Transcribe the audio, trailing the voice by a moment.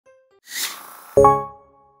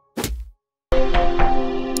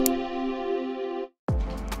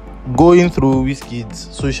going through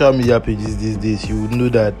Wizkid's social media pages these days, you would know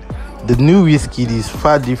that the new Wizkid is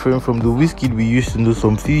far different from the Wizkid we used to know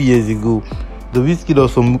some few years ago. The Wizkid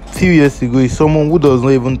of some few years ago is someone who does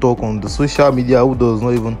not even talk on the social media, who does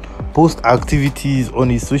not even post activities on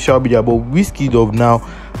his social media. But Wizkid of now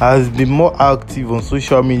has been more active on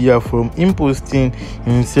social media, from him posting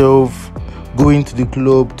himself going to the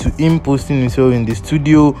club to him posting himself in the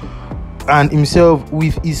studio and himself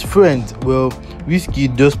with his friends. Well,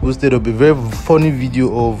 Wizkid just posted up a very funny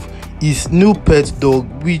video of his new pet dog,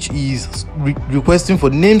 which is requesting for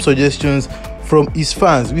name suggestions from his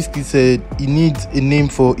fans. Wizkid said he needs a name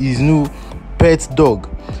for his new pet dog.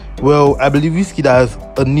 Well, I believe Wizkid has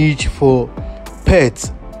a niche for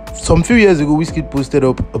pets. Some few years ago, Wizkid posted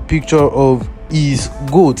up a picture of his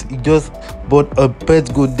goat. He just bought a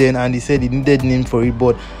pet goat then, and he said he needed a name for it,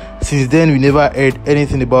 but since then we never heard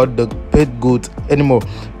anything about the pet goat anymore.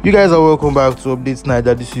 You guys are welcome back to Updates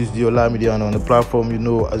Niger. This is the Ola Media, and on the platform,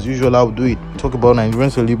 as usual, I'll do it. Talk about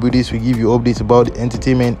Nigerian celebrities. We give you updates about the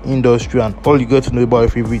entertainment industry and all you got to know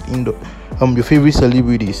about your favorite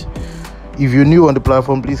celebrities. If you're new on the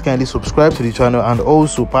platform, please kindly subscribe to the channel and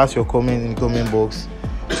also pass your comment in the comment box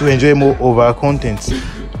to enjoy more of our content.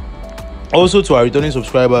 Also, to our returning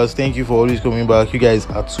subscribers, thank you for always coming back. You guys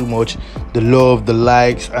are too much. The love, the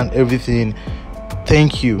likes, and everything.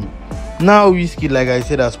 Thank you. Now, Wizkid, like I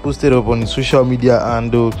said, has posted up on his social media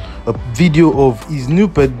and a video of his new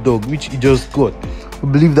pet dog, which he just got. We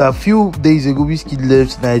believe that a few days ago, Wizkid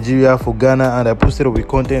left Nigeria for Ghana, and I posted up with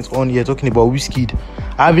content on here talking about Wizkid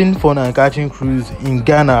having fun and catching cruise in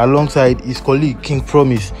Ghana alongside his colleague King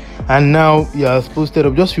Promise. And now he has posted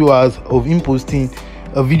up just a few hours of him posting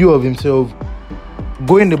a video of himself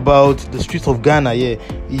going about the streets of Ghana.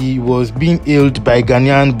 He was being hailed by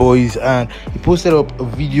Ghanaian boys, and he posted up a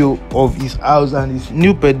video of his house and his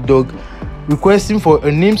new pet dog, requesting for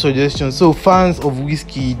a name suggestion. So fans of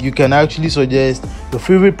Wizkid, you can actually suggest your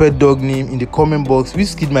favorite pet dog name in the comment box.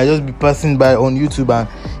 Wizkid might just be passing by on YouTube and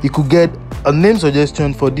he could get a name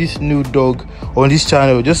suggestion for this new dog on this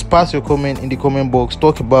channel. Just pass your comment in the comment box,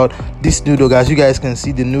 talk about this new dog. As you guys can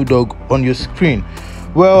see the new dog on your screen.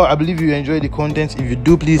 Well, I believe you enjoyed the content. If you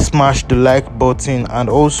do, please smash the like button and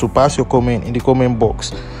also pass your comment in the comment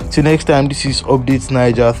box. Till next time, this is Updates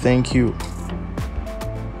Niger. Thank you.